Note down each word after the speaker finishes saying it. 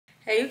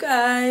Hey you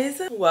guys,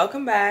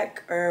 welcome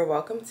back or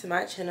welcome to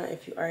my channel.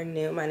 If you are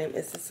new, my name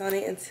is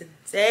Dasani and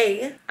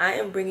today I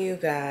am bringing you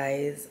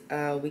guys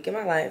a week in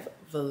my life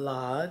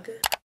vlog.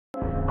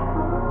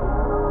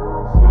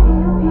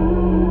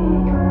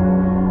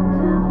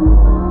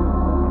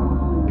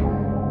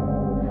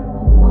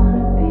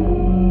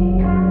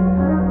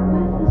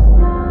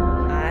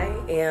 I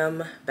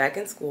am back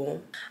in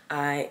school.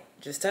 I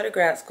just started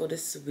grad school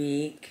this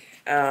week.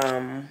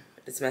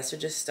 The semester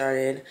just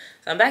started.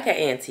 So I'm back at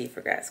A&T for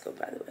grad school,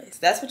 by the way. So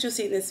that's what you'll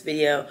see in this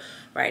video.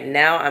 Right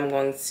now, I'm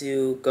going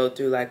to go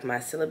through like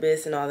my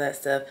syllabus and all that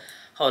stuff.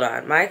 Hold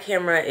on. My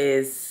camera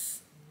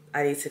is,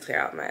 I need to clear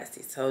out my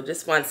SD. So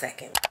just 1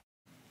 second.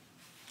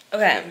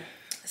 Okay.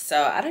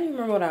 So I don't even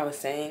remember what I was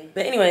saying.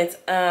 But anyways,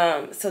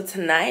 so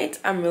tonight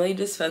I'm really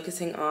just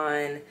focusing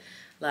on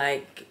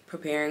like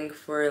preparing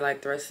for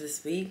like the rest of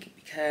this week,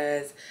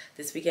 because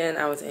this weekend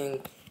I was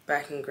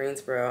back in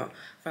Greensboro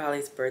for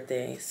Holly's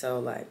birthday. So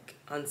like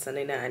on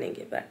Sunday night I didn't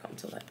get back home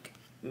till like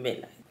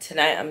midnight.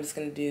 Tonight I'm just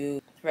gonna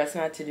do the rest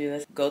of my to-do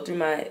list, go through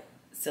my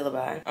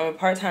syllabi. I'm a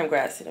part-time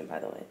grad student, by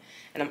the way,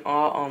 and I'm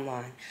all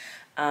online.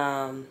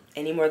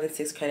 Any more than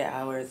 6 credit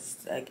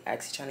hours, like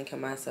actually trying to kill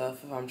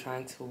myself if I'm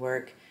trying to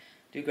work,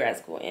 do grad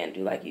school and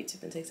do like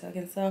YouTube and TikTok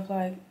and stuff.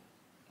 Like,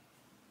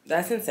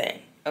 that's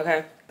insane.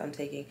 Okay, I'm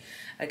taking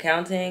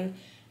accounting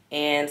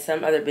and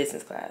some other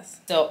business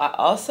class. So I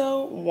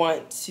also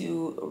want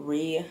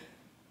to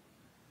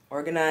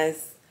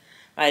reorganize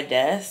my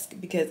desk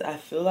because I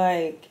feel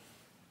like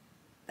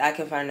I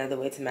can find another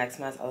way to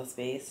maximize all the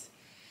space.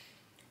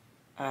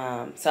 So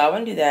I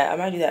want to do that. I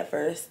might do that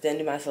first, then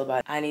do my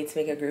syllabi. I need to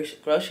make a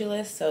grocery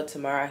list, so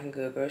tomorrow I can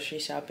go grocery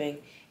shopping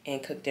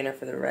and cook dinner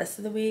for the rest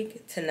of the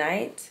week.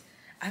 Tonight,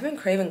 I've been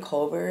craving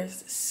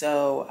Culver's,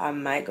 so I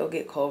might go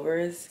get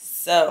Culver's.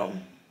 So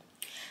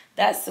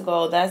that's the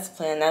goal, that's the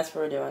plan, that's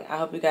what we're doing. I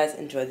hope you guys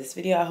enjoyed this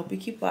video. I hope you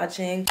keep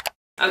watching.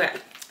 Okay,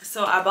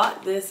 so I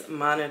bought this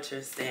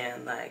monitor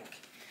stand like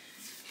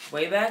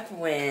way back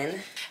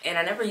when, and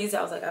I never used it.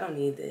 I was like, I don't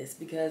need this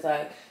because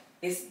like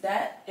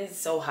it's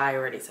so high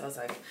already. So I was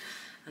like,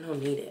 I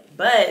don't need it.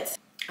 But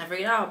I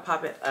figured I'll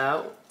pop it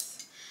out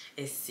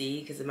and see,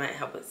 because it might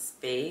help with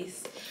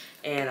space.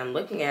 And I'm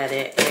looking at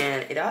it,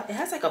 and it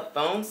has like a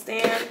phone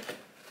stand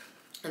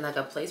and like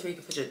a place where you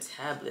can put your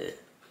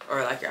tablet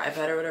or like your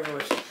iPad or whatever,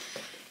 which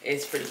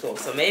is pretty cool.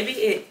 So maybe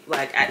it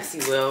like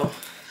actually will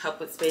help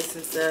with space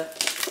and stuff.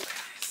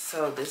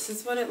 So this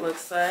is what it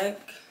looks like.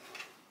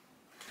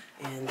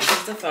 And this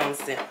is the phone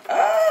stand.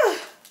 Ah!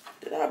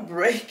 Did I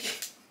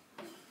break?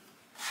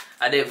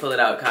 I did pull it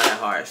out kind of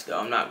harsh though,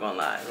 I'm not gonna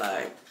lie.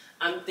 Like,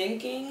 I'm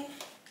thinking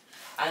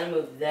I'm gonna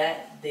move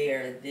that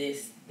there,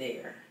 this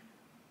there.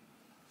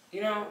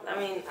 You know, I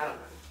mean, I don't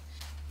know.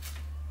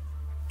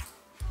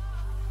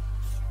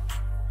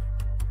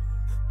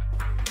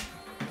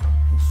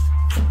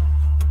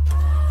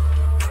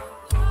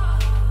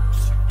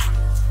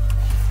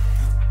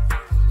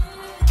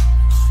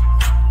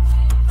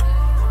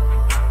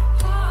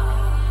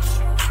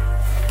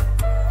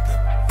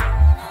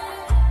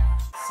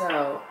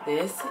 So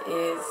this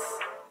is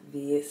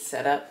the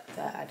setup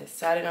that I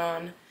decided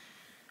on.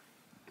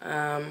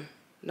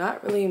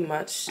 Not really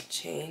much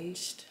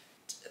changed.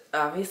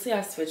 Obviously,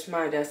 I switched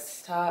my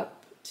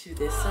desktop to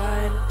this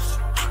side.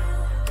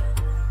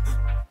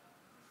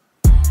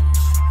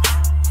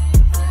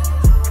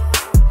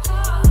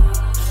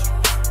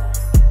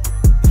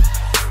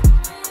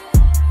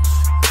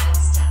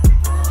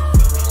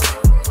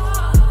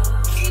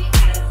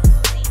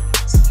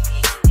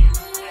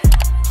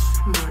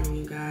 Good morning,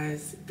 you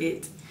guys.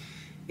 It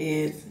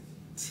is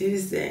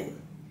Tuesday,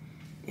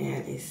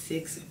 and it's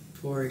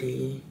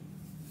 6:40.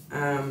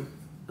 A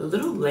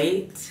little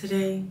late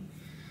today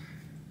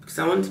because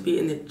I wanted to be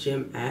in the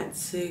gym at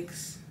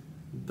 6,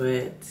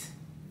 but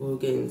we'll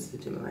get into the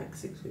gym at like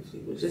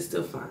 6:50, which is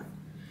still fine.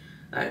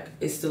 Like,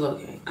 it's still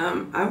okay.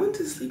 I went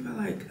to sleep at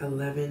like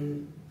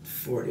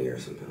 11:40 or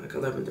something, like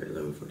 11:30,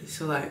 11:40.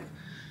 So like,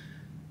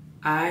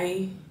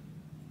 I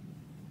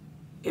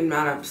am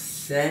not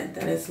upset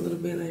that it's a little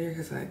bit later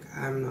because like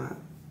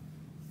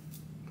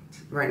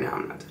right now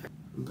I'm not tired,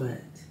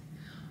 but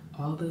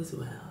all is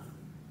well.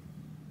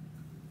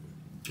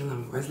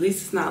 At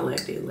least it's not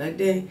leg day.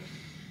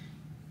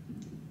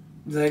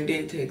 Leg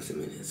day takes a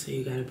minute, so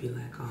you gotta be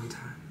like on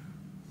time,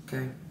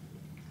 okay?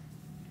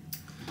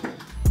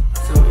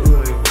 So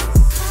anyways,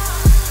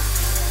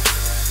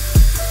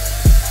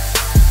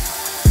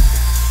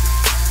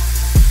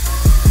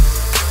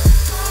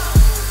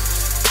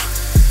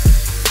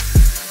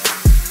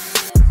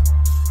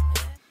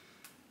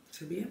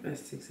 to be up at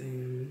 6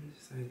 a.m.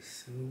 is like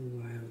so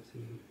wild to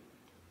me.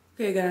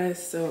 Okay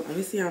guys, so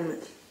obviously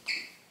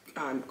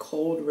I'm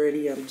cold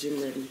ready, I'm gym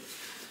ready.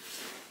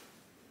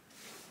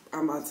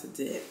 I'm about to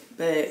dip,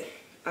 but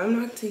I'm not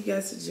gonna take you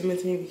guys to the gym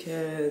with me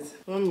because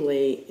I'm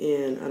late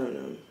and I don't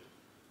know.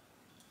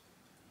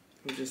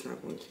 I'm just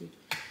not going to.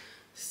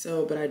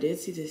 So, but I did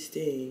see this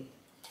thing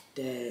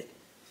that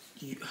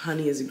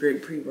honey is a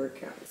great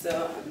pre-workout.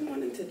 So I've been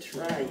wanting to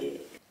try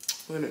it.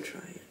 I'm gonna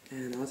try it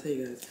and I'll tell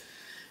you guys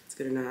it's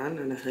good or not.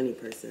 I'm not a honey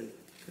person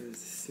because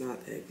it's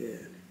not that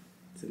good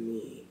to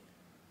me.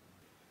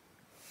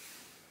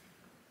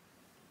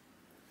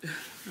 I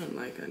don't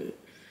like honey.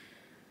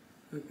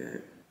 Okay,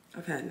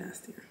 I've had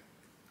nastier.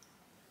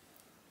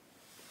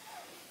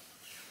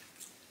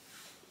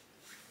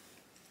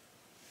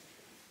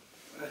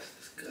 That's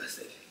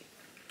disgusting.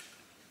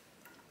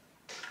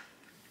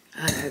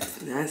 Ah,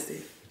 that's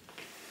nasty.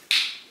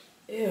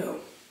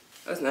 Ew,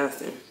 that's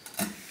nasty.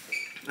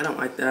 I don't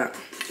like that.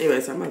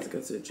 Anyways, I'm about to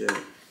go to the gym.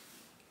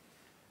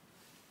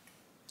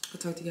 I'll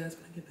talk to you guys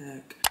when I get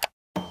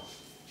back.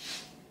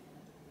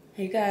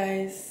 Hey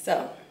guys,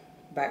 so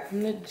back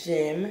from the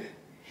gym,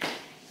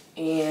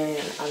 and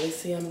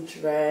obviously I'm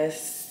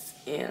dressed,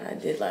 and I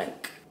did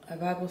like a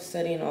Bible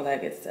study and all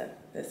that good stuff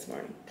this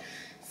morning.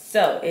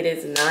 So it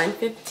is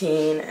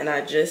 9:15, and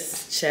I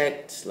just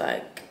checked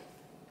like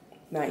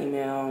my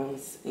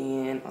emails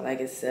and all that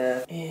good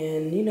stuff,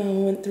 and you know,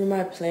 went through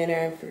my planner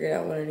and figured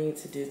out what I need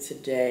to do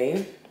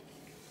today.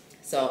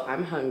 So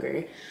I'm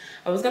hungry.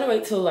 I was gonna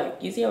wait till like,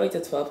 usually I wait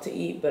till 12 to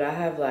eat, but I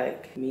have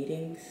like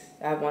meetings.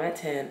 I have one at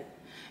 10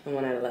 and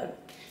one at 11.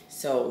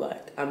 So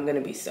like, I'm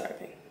gonna be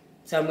starving.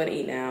 So I'm gonna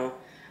eat now.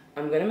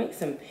 I'm gonna make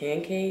some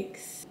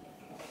pancakes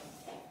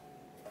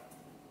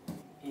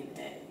and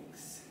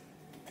eggs.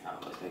 I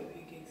always make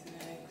pancakes and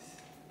eggs.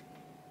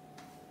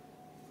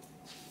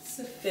 It's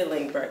a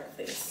filling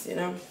breakfast, you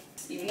know?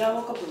 Even though I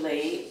woke up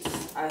late,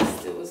 I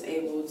still was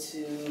able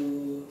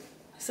to,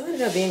 I still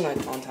ended up being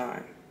like on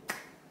time.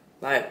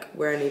 Like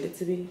where I needed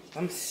to be.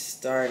 I'm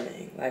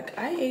starving. Like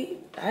I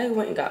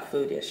went and got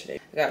food yesterday.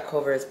 I got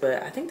Culver's,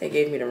 but I think they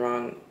gave me the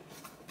wrong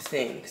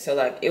thing. So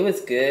like it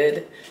was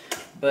good,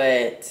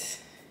 but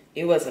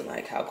it wasn't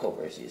like how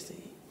Culver's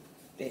usually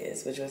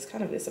is, which was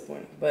kind of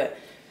disappointing. But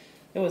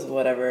it was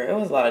whatever. It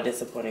was a lot of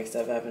disappointing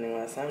stuff happening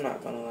last time, I'm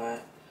not gonna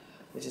lie.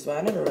 Which is why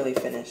I never really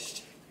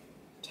finished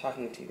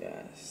talking to you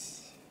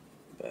guys.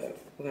 But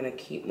we're gonna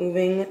keep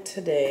moving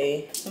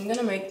today. I'm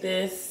gonna make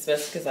this,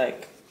 especially because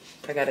like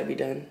I gotta be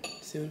done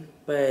soon,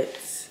 but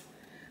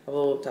I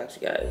will talk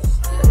to you guys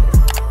later.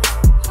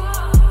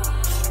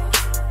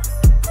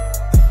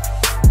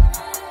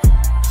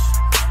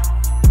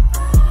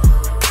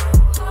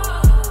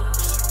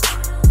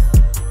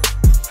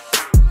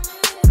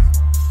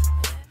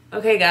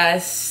 Okay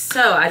guys,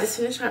 so I just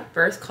finished my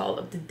first call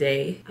of the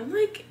day. I'm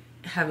like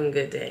having a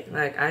good day.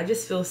 Like I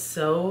just feel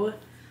so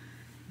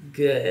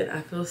good. I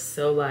feel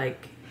so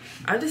like,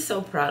 I'm just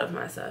so proud of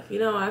myself. You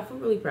know, I feel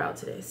really proud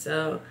today.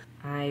 So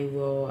I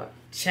will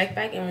check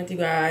back in with you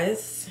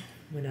guys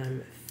when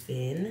I'm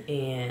thin,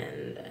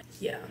 and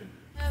yeah.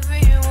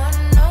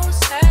 Everyone knows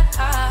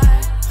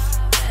that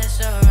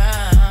is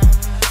around.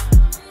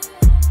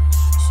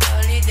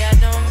 Surely that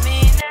don't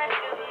mean that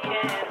you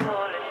can't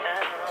hold it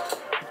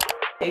down.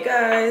 Hey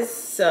guys,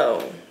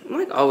 so I'm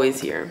like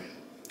always here,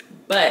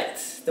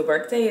 but the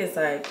workday is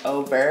like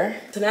over.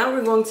 So now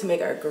we're going to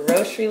make our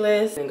grocery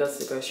list and go to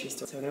the grocery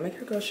store. So we're gonna make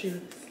our grocery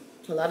list.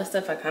 A lot of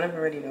stuff I kind of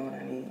already know what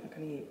I need. Like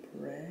I need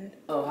bread.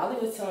 Oh, Holly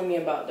was telling me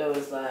about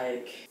those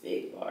like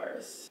fig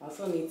bars. I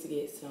also need to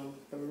get some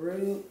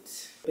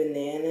fruit,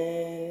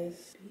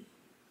 bananas.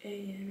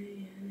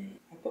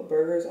 I put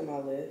burgers on my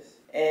list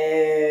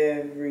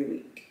every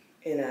week,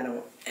 and I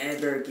don't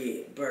ever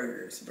get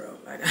burgers, bro.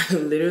 Like I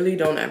literally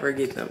don't ever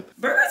get them.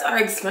 Burgers are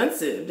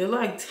expensive. They're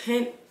like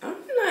 10. I'm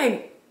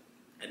like,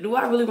 do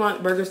I really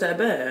want burgers that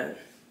bad?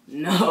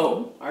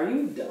 No. Are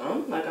you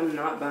dumb? Like I'm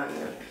not buying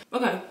them.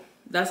 Okay.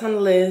 That's on the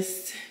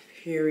list,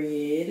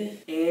 period.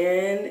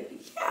 And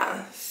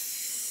yeah,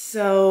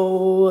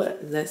 so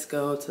let's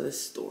go to the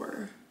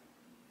store.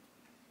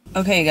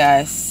 Okay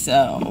guys,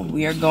 so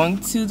we are going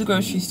to the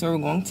grocery store.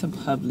 We're going to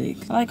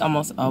Publix. I like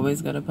almost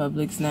always go to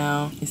Publix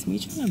now. It's me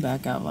trying to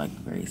back out like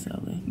very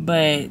slowly.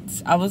 But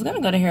I was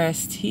gonna go to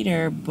Harris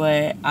Teeter,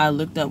 but I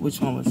looked up which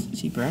one was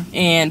cheaper.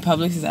 And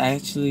Publix is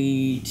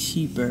actually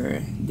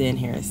cheaper than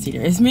Harris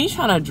Teeter. It's me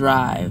trying to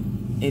drive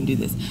and do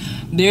this.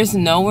 There's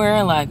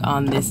nowhere like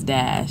on this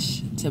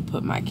dash to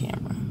put my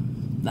camera.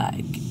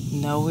 Like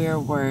nowhere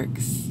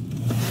works.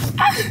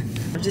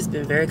 I've just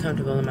been very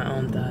comfortable in my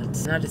own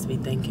thoughts, and I just be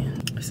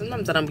thinking.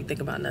 Sometimes I don't be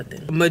thinking about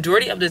nothing.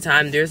 Majority of the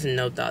time, there's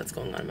no thoughts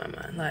going on in my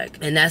mind. Like,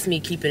 and that's me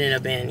keeping it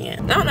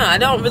abandoned. No, I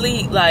don't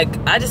really, like,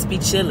 I just be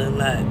chilling.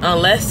 Like,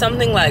 unless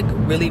something, like,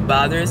 really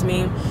bothers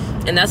me.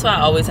 And that's why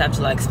I always have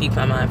to, like, speak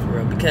my mind for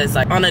real. Because,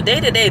 like, on a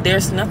day-to-day,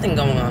 there's nothing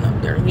going on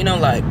up there. You know,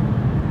 like,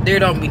 there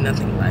don't be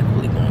nothing, like,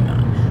 really going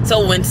on.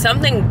 So when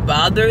something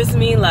bothers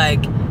me,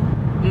 like,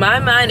 my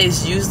mind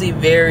is usually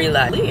very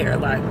like clear,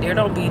 like there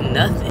don't be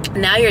nothing.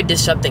 Now you're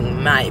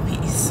disrupting my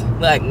peace.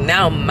 Like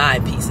now my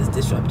peace is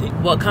disrupted.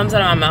 What comes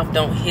out of my mouth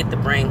don't hit the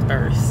brain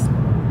first.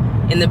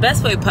 In the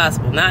best way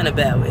possible, not in a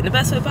bad way. In the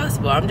best way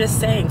possible. I'm just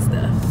saying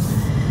stuff.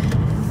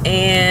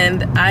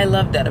 And I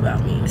love that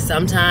about me.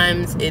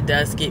 Sometimes it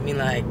does get me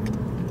like,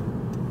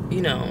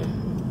 you know,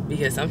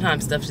 because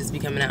sometimes stuff just be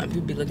coming out and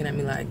people be looking at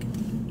me like,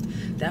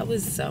 that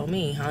was so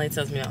mean. Holly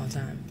tells me all the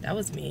time, that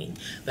was mean.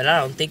 But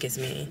I don't think it's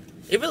mean.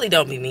 It really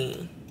don't be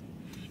mean.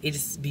 It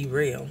just be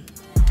real. And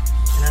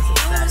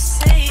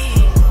that's a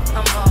fact.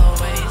 I'm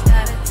always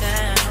out of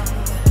town.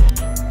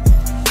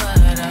 But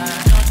I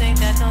don't think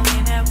that don't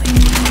mean that we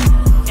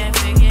can't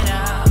figure it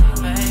out,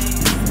 babe.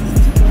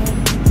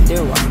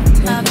 They're wild.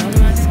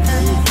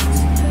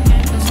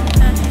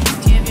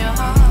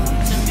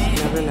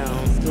 Never know.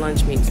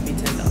 Lunch meat to be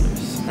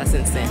 $10. That's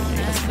insane.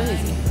 That's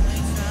crazy.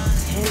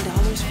 $10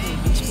 for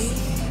lunch meat?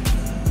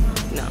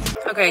 No.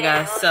 Okay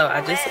guys, so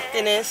I just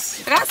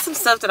finished. I got some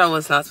stuff that I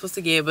was not supposed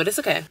to get, but it's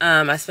okay.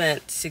 I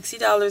spent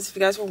 $60 if you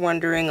guys were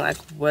wondering like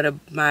what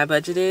my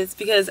budget is,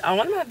 because on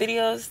one of my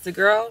videos, the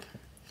girl,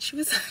 she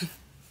was like, it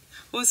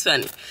was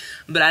funny,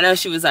 but I know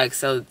she was like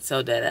so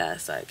dead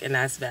ass, like, and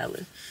that's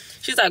valid.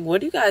 She's like, what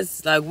do you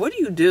guys, like, what do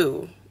you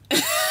do?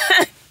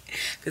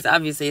 Because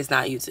obviously it's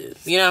not YouTube,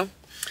 you know?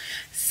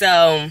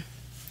 So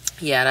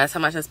yeah, that's how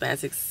much I spent.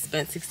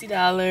 Spent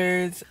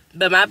 $60.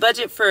 But my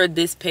budget for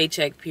this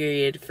paycheck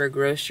period for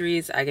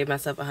groceries, I gave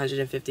myself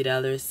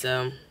 $150.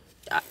 So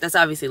that's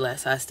obviously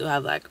less. So I still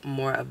have like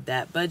more of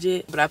that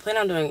budget. But I plan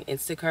on doing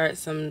Instacart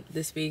some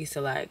this week.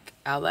 So like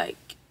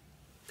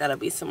that'll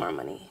be some more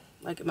money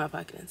like in my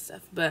pocket and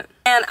stuff. But,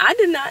 and I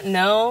did not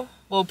know,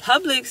 well,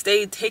 Publix,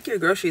 they take your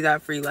groceries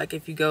out free, like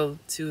if you go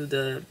to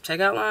the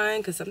checkout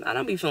line, because I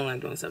don't be feeling like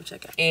doing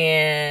self-checkout.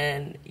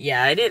 And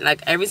yeah, I didn't,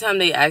 like every time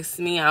they ask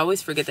me, I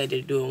always forget they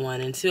did do it,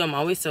 1 and 2, I'm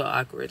always so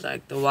awkward,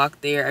 like the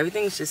walk there,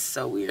 everything's just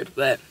so weird.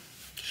 But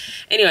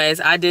anyways,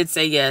 I did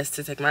say yes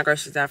to take my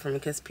groceries out for me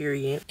because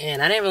period.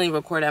 And I didn't really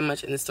record that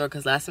much in the store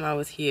because last time I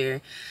was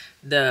here,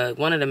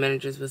 one of the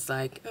managers was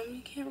like,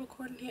 you can't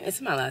record in here. It's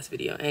in my last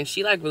video. And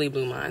she like really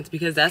blew minds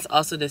because that's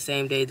also the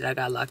same day that I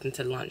got locked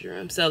into the laundry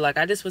room. So like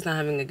I just was not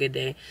having a good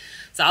day.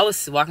 So I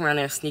was walking around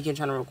there sneaking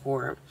trying to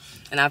record.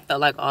 And I felt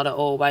like all the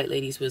old white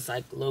ladies was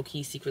like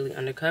low-key secretly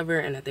undercover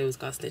and that they was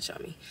gonna snitch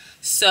on me.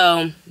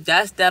 So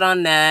that's that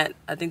on that.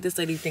 I think this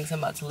lady thinks I'm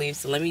about to leave.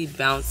 So let me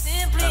bounce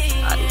up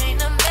out of here.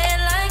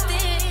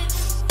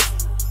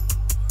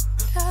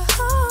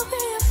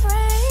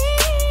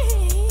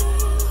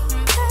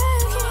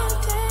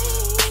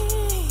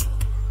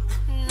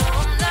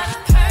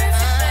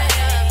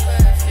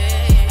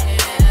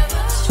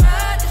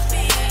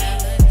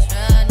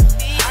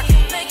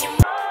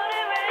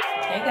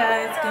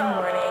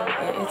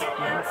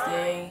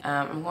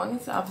 I'm going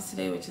into the office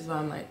today, which is why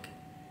I'm like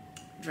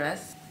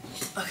dressed.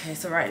 Okay,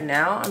 so right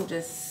now I'm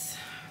just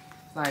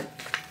like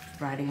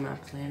writing my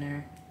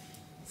planner.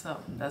 So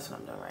that's what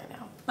I'm doing right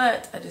now.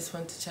 But I just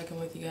wanted to check in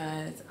with you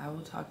guys. I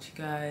will talk to you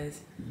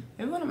guys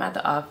maybe when I'm at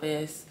the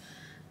office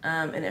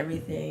and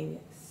everything.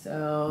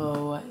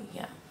 So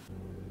yeah.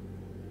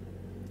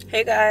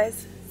 Hey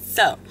guys,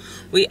 so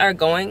we are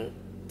going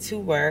to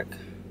work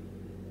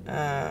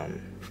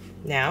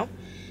now.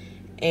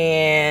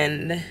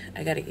 And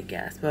I gotta get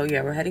gas. But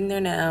yeah, we're heading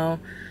there now.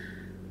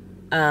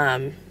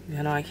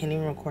 You know, I can't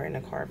even record in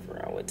the car for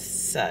real, which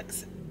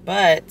sucks.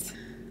 But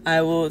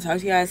I will talk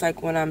to you guys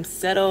like when I'm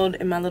settled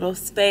in my little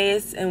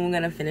space and we're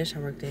gonna finish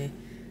our workday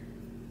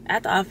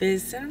at the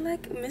office. And I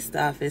like miss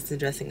the office and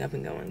dressing up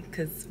and going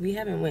because we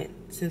haven't went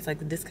since like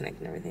the disconnect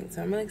and everything.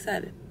 So I'm really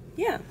excited.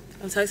 Yeah,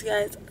 I'll talk to you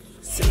guys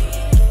soon.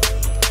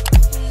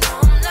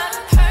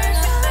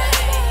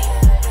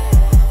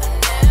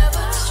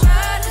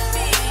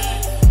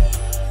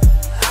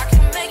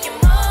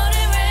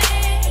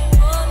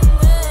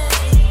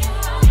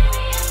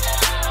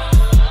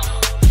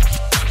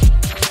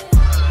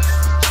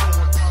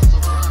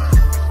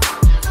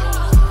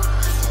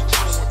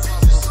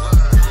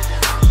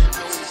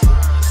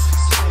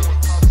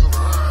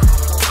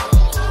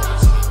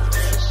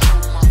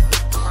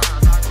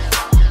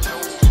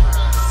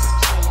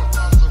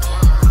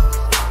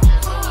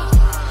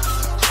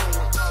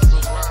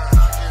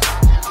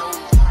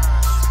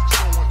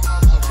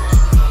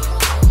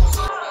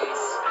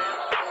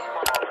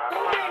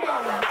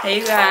 Hey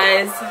you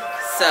guys,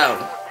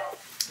 so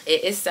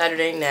it is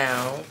Saturday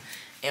now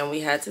and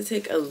we had to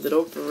take a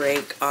little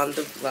break on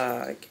the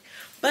vlog,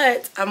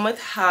 but I'm with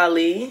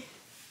Holly.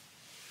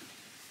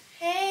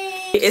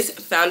 Hey! It's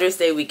Founders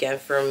Day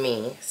weekend for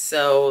me,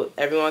 so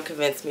everyone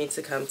convinced me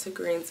to come to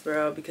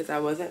Greensboro because I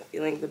wasn't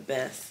feeling the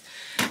best.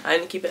 I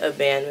didn't keep it a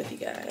band with you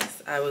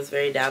guys. I was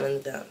very down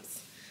in the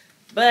dumps.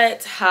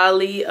 But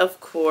Holly, of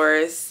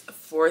course,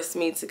 forced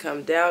me to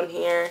come down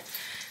here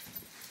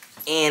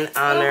in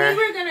honor. Well,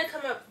 we were gonna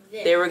come up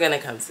there. They were gonna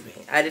come to me.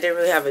 I didn't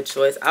really have a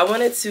choice. I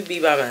wanted to be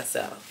by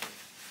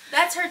myself.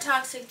 That's her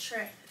toxic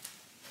trait.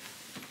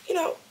 You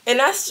know, and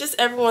that's just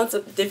everyone's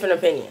different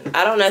opinion.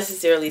 I don't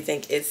necessarily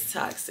think it's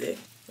toxic,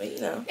 but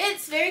you know.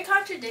 It's very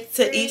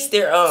contradictory. To each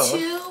their own.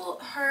 To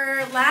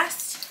her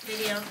last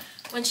video,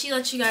 when she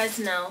let you guys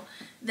know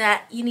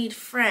that you need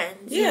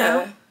friends. Yeah. You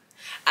know?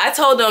 I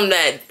told them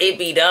that it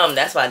be dumb.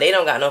 That's why they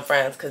don't got no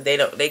friends, because they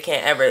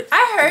can't ever.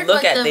 I heard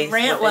look what at the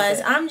rant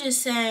was. I'm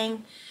just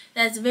saying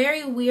that's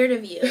very weird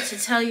of you to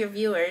tell your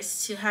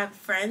viewers to have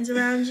friends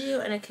around you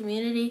and a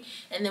community,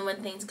 and then when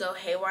things go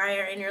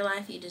haywire in your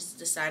life, you just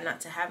decide not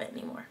to have it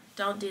anymore.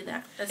 Don't do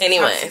that. That's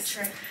anyways,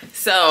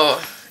 so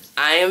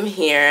I am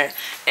here,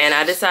 and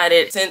I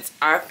decided since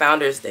our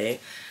Founders Day,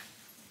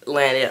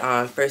 landed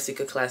on first week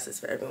of classes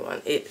for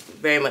everyone. It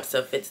very much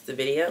so fits the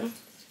video.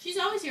 She's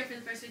always here for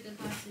the first week of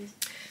classes.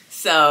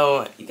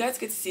 So you guys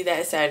get to see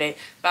that Saturday.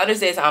 Founders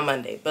Day is on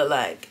Monday, but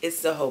like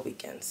it's the whole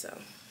weekend. So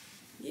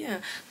yeah,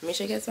 let me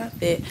show you guys my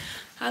fit.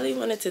 Holly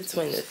wanted to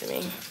twin with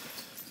me.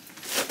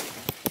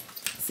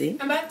 See?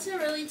 I'm about to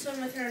really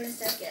twin with her in a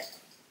second.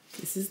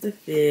 This is the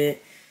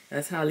fit.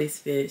 That's Holly's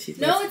fit.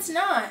 No, it's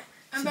not.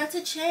 I'm about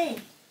to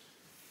change.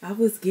 I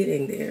was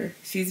getting there.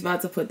 She's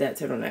about to put that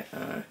turtleneck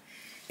on.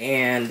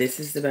 And this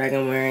is the bag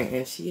I'm wearing.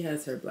 And she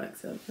has her black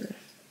silver.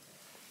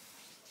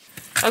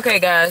 Okay,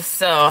 guys.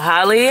 So,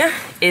 Holly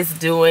is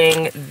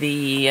doing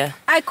the...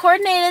 I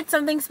coordinated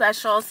something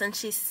special since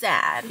she's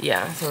sad.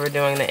 Yeah, so we're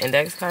doing the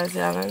index card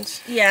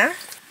challenge. Yeah.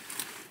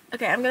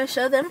 Okay, I'm going to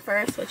show them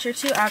first what your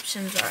 2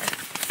 options are.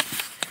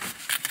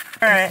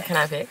 Alright. Can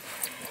I pick?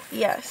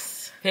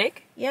 Yes.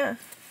 Pick? Yeah.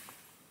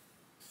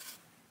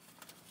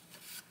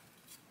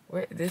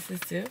 Where, this is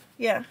 2?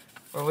 Yeah.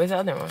 Or where's the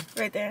other one?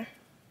 Right there.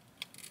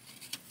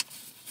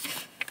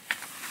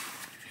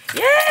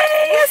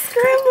 Yay!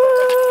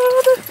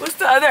 Scrambled! What's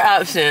the other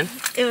option?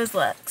 It was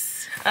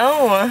Lux.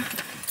 Oh.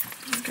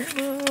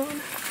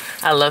 Scrambled.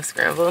 I love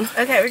scrambled.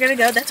 Okay, we're going to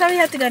go. That's why we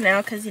have to go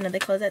now because, you know, they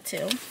close at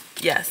 2.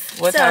 Yes.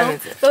 What time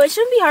is it? But it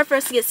shouldn't be hard for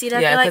us to get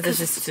seated. Yeah,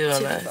 because it's just 2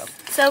 of us.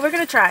 So we're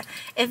going to try.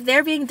 If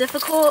they're being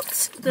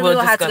difficult, then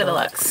we'll have to go to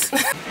Lux.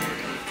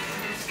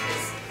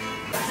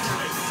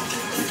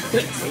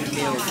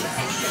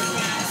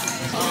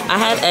 I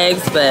had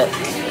eggs, but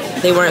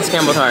they weren't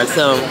scrambled hard,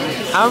 so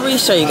I'll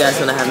re-show you guys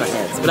when I have my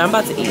eggs. But I'm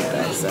about to eat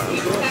that,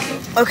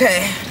 so.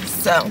 Okay,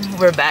 so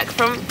we're back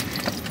from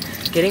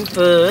getting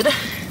food.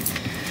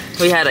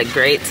 We had a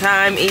great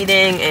time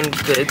eating and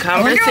good conversation.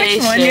 I wonder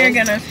which one you're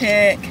gonna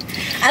pick.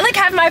 I like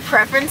have my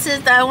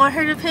preferences that I want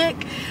her to pick,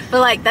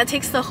 but like that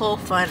takes the whole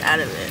fun out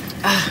of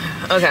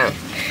it. Okay,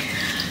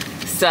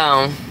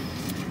 so.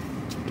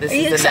 This Are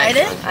you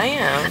excited? I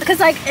am. Because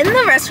like in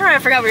the restaurant, I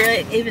forgot we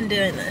were even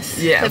doing this.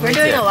 Yeah, like, we're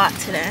doing a lot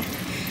today.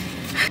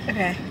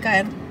 Okay, go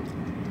ahead.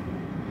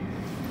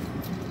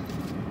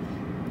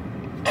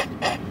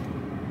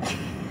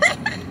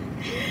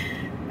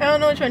 I don't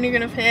know which one you're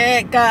gonna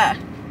pick.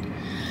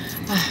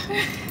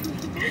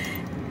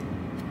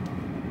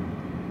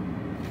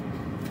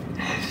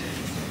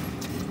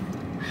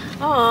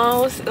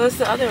 Oh, what's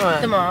the other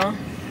one? The mall.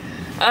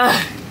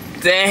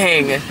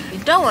 Dang. If you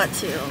don't want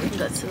to, we can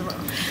go to the mall.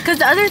 Because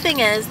the other thing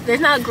is, there's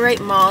not great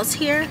malls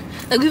here.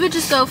 Like, we would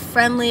just go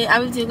friendly. I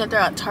would go throw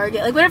out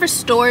Target. Like, whatever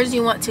stores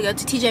you want to go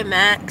to, TJ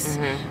Maxx,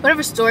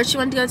 whatever stores you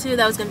want to go to,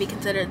 that was going to be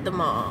considered the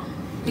mall.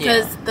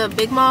 Because the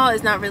big mall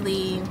is not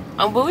really...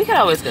 but we can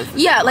always go to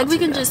the like, we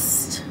can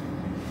just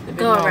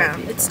go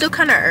around. It's still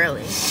kind of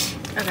early.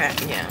 Okay.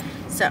 Yeah.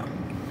 So,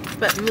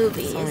 but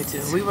movies. It's only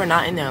 2. We were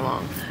not in there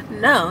long.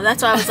 No,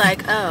 that's why I was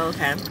like, oh,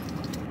 okay.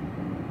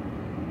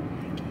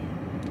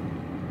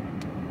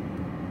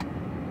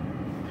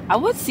 I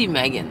would see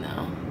Megan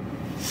though.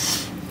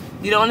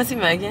 You don't want to see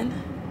Megan?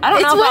 I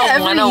don't know if I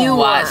want to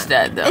watch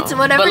that though. It's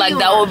whatever. But like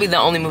that would be the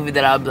only movie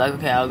that I'll be like,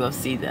 okay, I'll go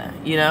see that.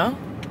 You know?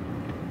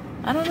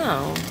 I don't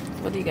know.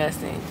 What do you guys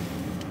think?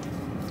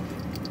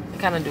 I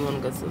kind of do want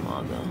to go to the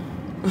mall though.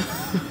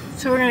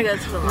 So we're gonna go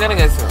to the mall. We're gonna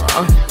go to the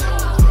mall.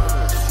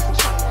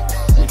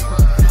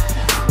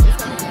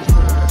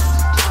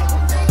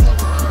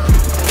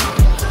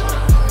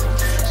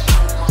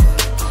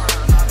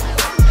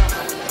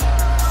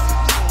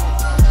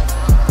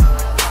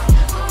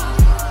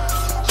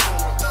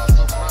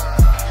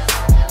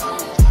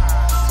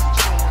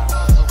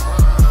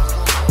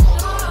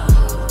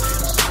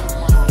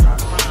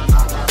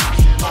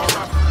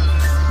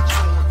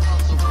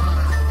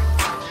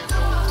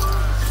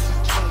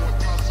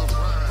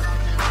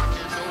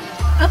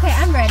 Okay,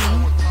 I'm ready.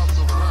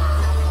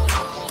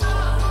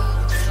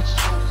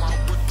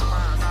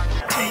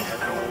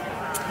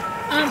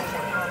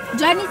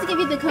 Do I need to give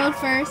you the code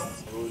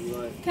first?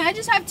 Can I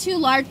just have 2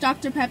 large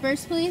Dr.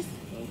 Peppers, please?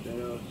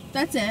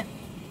 That's it.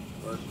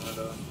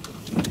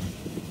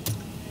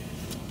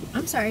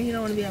 I'm sorry, he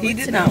don't want to be at work. He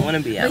did not want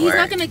to be at work. But he's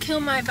not going to kill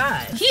my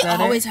vibe. He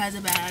always has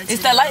a bad attitude.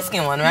 It's that light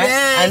skin one, right?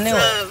 Yes, I knew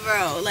it.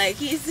 bro. Like,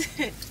 he's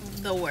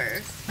the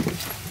worst.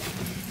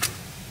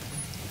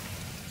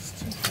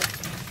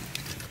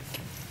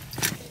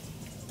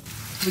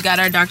 We got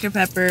our Dr.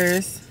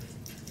 Peppers.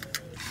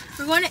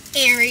 We're going to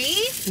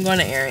Erie. I'm going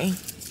to Erie.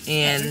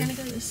 And we're going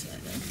to go this way,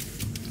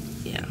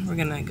 though. Yeah, we're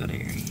going to go to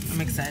Erie.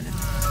 I'm excited.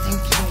 Thank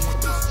you.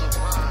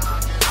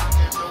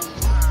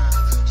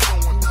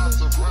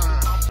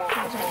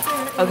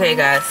 Okay,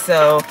 guys,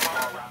 so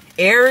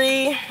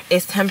Erie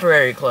is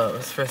temporary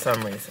closed for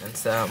some reason.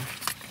 So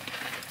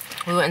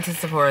we went into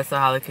Sephora so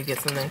Holly could get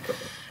something.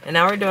 And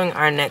now we're doing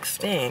our next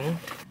thing.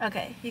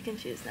 Okay, you can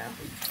choose now.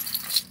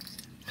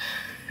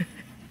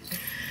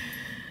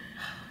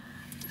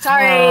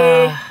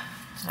 Sorry.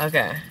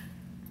 Okay.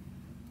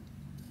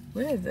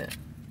 Where is it?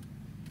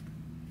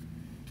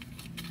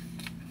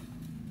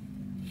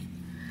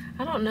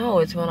 I don't know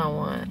which one I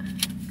want.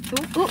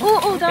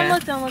 Ooh, okay.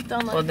 Don't look.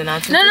 Well, then I'll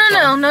choose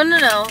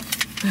No.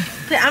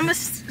 Okay, I'm a.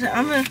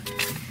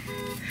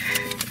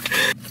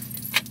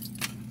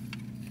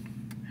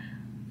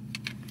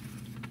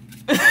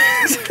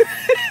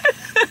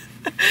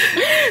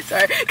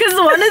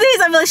 one of these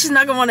I feel like she's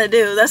not gonna want to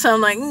do. That's why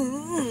I'm like,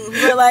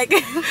 but like,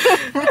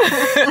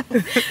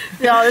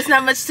 no, there's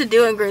not much to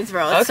do in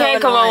Greensboro. It's okay, so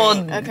come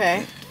annoying. on.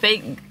 Okay.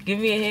 Fake, give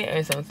me a hint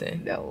or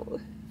something. No.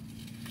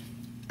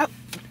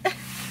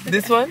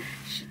 This one?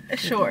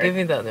 Sure. Give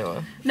me the other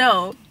one.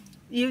 No,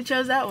 you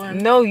chose that one.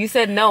 No, you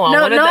said no. I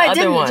wanted no, the I other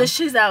didn't. one. Just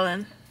choose that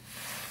one.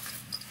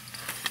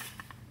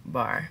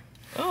 Bar.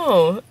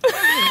 Oh.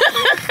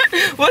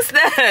 What's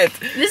that?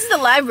 This is the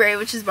library,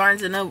 which is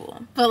Barnes and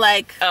Noble. But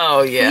like,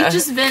 oh yeah, we've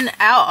just been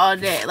out all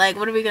day. Like,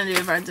 what are we gonna do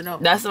at Barnes and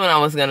Noble? That's the one I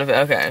was gonna.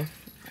 Okay.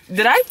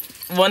 Did I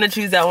want to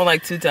choose that one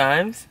like 2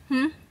 times?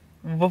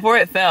 Before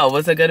it fell,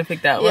 was I gonna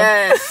pick that one?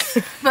 Yes.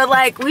 But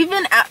like, we've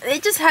been out.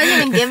 It just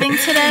hasn't been giving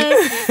today.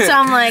 So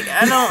I'm like,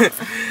 I don't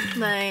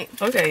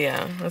like. Okay,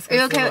 yeah. Let's go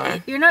Are you to the okay?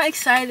 bar. You're not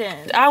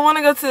excited. I want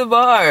to go to the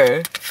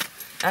bar.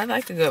 I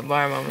like a good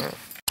bar moment.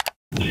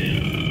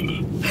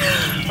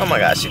 Oh my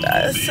gosh, you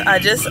guys. I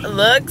just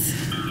looked.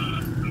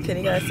 Can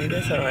you guys see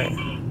this? Alright.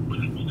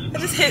 I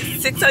just hit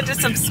 600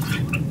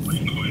 subscribers.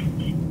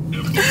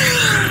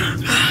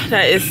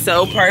 That is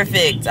so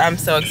perfect. I'm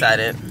so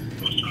excited.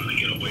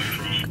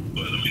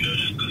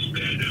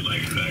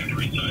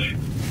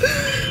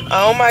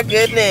 Oh my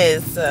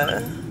goodness.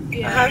 I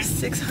have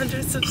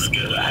 600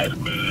 subscribers.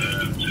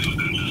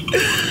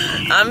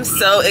 I'm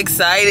so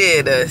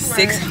excited.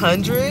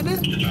 600?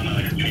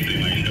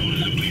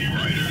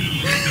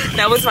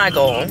 That was my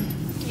goal.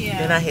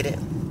 Yeah. And I hit it.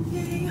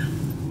 Yay.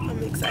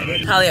 I'm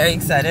excited. Holly, are you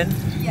excited?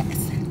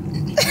 Yes.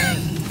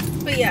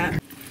 But yeah.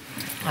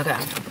 Okay.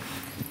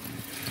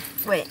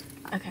 Wait.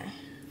 Okay.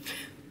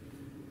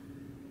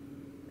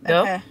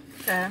 Go? Okay.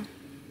 Okay.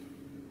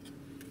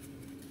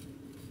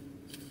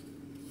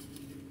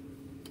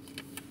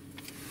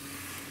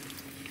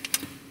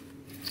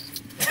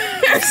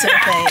 So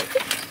fake.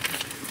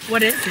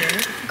 What is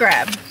it?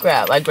 Grab.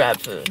 Grab, like grab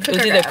food. Cook It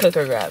was or either grab. cook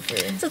or grab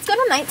food. So let's go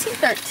to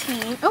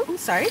 1913. Oh, I'm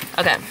sorry.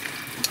 Okay.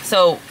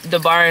 So the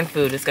bar and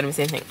food is gonna be the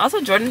same thing.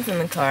 Also, Jordan's in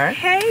the car.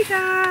 Hey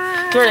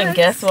guys. Jordan,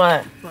 guess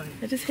what?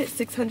 I just hit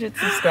 600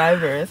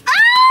 subscribers.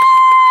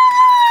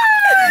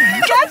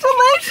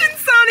 Congratulations,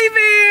 Sonny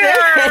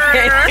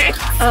Bear.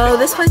 Oh,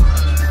 this place.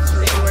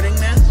 Recording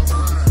now.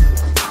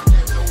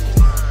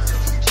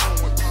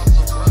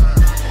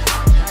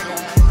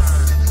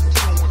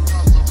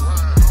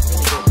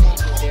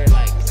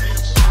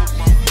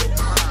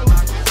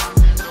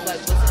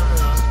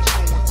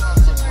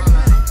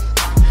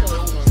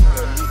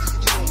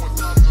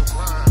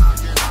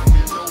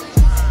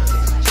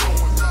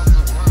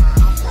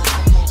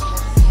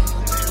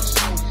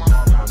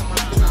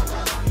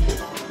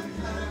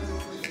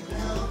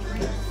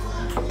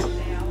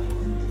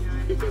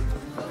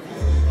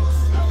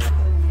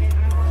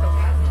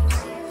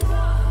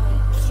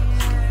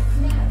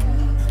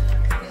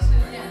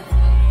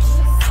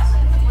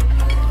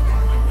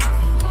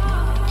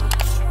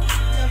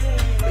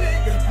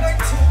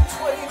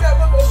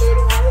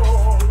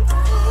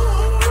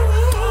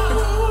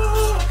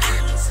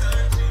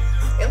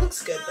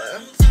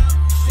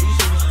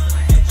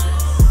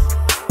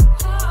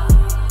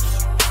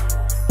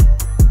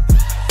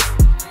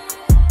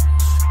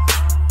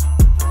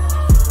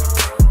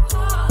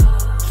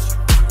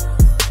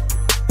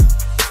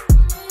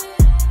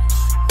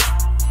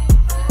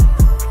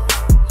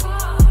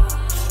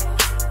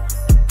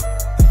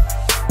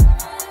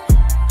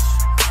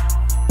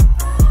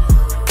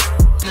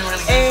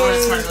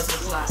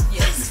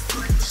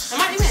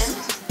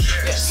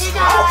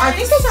 I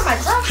think those are my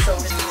drops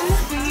over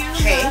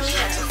here.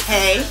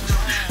 Hey.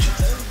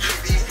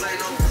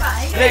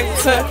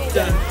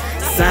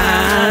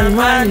 Sign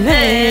my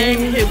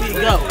name. Here we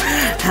go.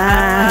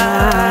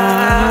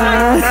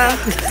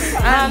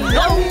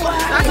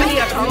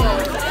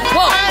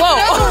 Whoa, whoa.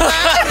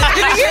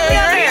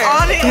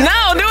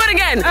 No, do it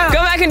again.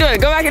 Go back and do it.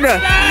 Go back and do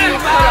it.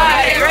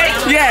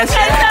 Yes.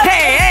 Hey,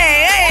 hey, hey,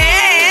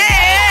 hey,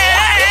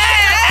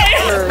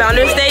 hey.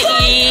 Founders Day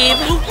Eve.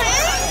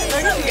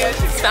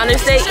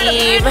 Founders Day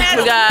Eve.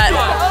 We got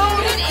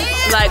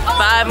like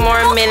 5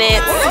 more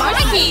minutes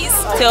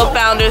till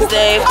Founders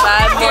Day.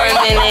 5 more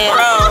minutes.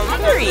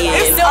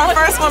 It's still our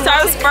first one.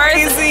 First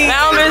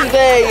Founders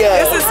Day.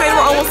 It's the same,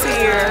 we're almost a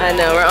year. I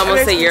know, we're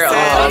almost a year old.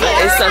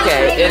 It's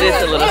okay. It is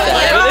a little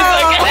sad, but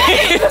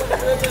it's okay.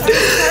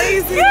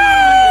 Crazy.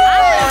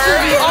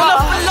 On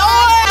the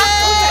floor.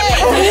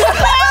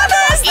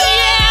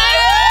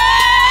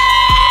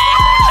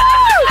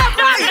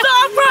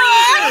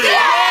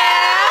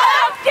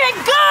 Looking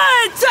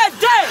good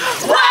today.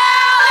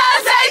 Well,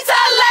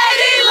 Zeta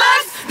lady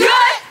looks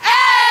good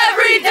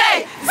every day.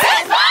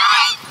 Zeta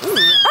Phi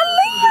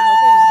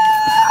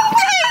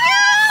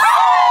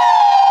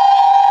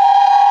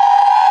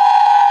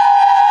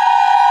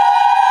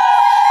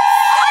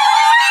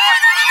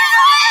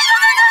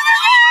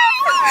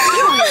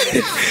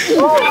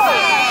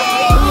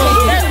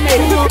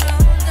Beta.